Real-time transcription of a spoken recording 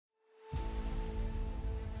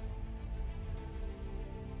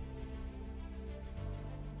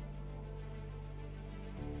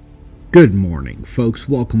Good morning, folks.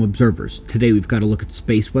 Welcome, observers. Today we've got a look at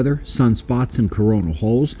space weather, sunspots, and coronal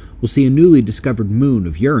holes. We'll see a newly discovered moon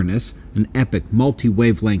of Uranus, an epic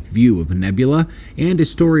multi-wavelength view of a nebula, and a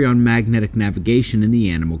story on magnetic navigation in the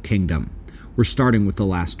animal kingdom. We're starting with the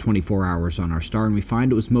last 24 hours on our star, and we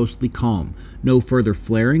find it was mostly calm. No further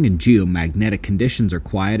flaring, and geomagnetic conditions are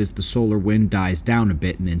quiet as the solar wind dies down a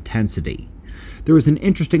bit in intensity. There was an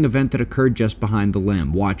interesting event that occurred just behind the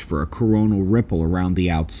limb. Watch for a coronal ripple around the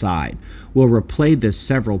outside. We'll replay this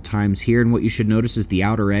several times here, and what you should notice is the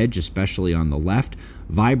outer edge, especially on the left,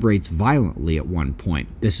 vibrates violently at one point.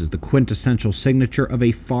 This is the quintessential signature of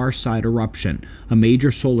a far side eruption, a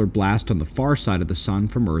major solar blast on the far side of the sun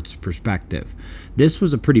from Earth's perspective. This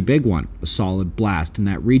was a pretty big one, a solid blast, and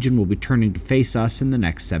that region will be turning to face us in the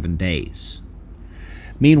next 7 days.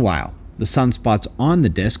 Meanwhile, the sunspots on the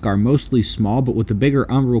disk are mostly small, but with a bigger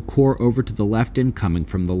umbral core over to the left and coming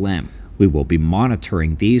from the limb. We will be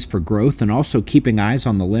monitoring these for growth and also keeping eyes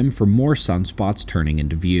on the limb for more sunspots turning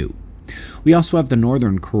into view. We also have the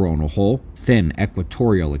northern coronal hole, thin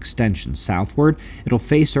equatorial extension southward. It'll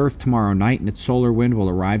face Earth tomorrow night, and its solar wind will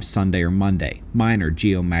arrive Sunday or Monday. Minor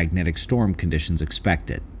geomagnetic storm conditions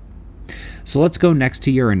expected. So let's go next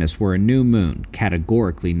to Uranus, where a new moon,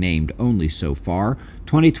 categorically named only so far,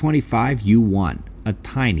 2025 U1, a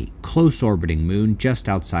tiny, close-orbiting moon just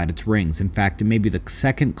outside its rings. In fact, it may be the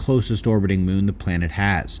second closest orbiting moon the planet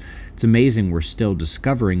has. It's amazing we're still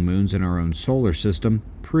discovering moons in our own solar system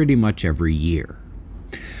pretty much every year.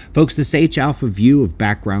 Folks, this H-alpha view of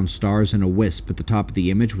background stars and a wisp at the top of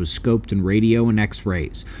the image was scoped in radio and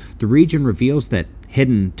X-rays. The region reveals that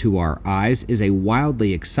hidden to our eyes is a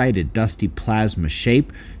wildly excited dusty plasma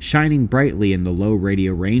shape, shining brightly in the low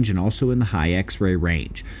radio range and also in the high X-ray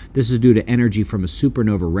range. This is due to energy from a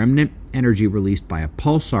supernova remnant, energy released by a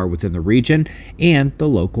pulsar within the region, and the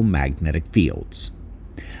local magnetic fields.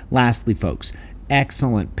 Lastly, folks,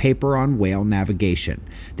 excellent paper on whale navigation.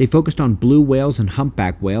 They focused on blue whales and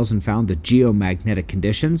humpback whales and found that geomagnetic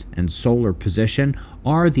conditions and solar position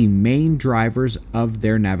are the main drivers of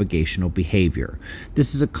their navigational behavior.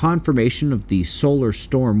 This is a confirmation of the solar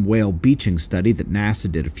storm whale beaching study that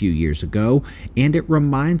NASA did a few years ago, and it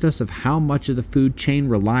reminds us of how much of the food chain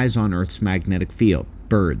relies on Earth's magnetic field.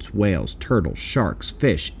 Birds, whales, turtles, sharks,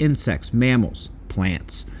 fish, insects, mammals,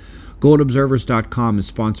 plants. GoldObservers.com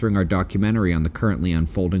is sponsoring our documentary on the currently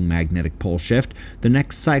unfolding magnetic pole shift, the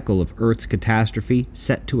next cycle of Earth's catastrophe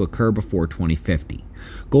set to occur before 2050.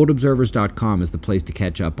 GoldObservers.com is the place to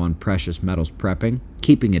catch up on precious metals prepping,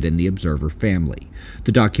 keeping it in the Observer family.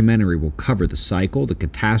 The documentary will cover the cycle, the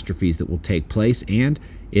catastrophes that will take place, and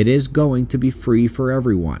it is going to be free for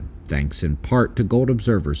everyone, thanks in part to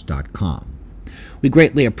GoldObservers.com. We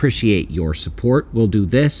greatly appreciate your support. We'll do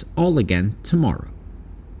this all again tomorrow.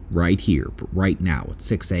 Right here, but right now at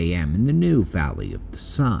 6 a.m. in the new Valley of the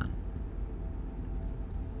Sun.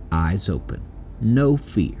 Eyes open, no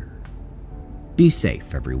fear. Be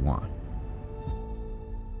safe, everyone.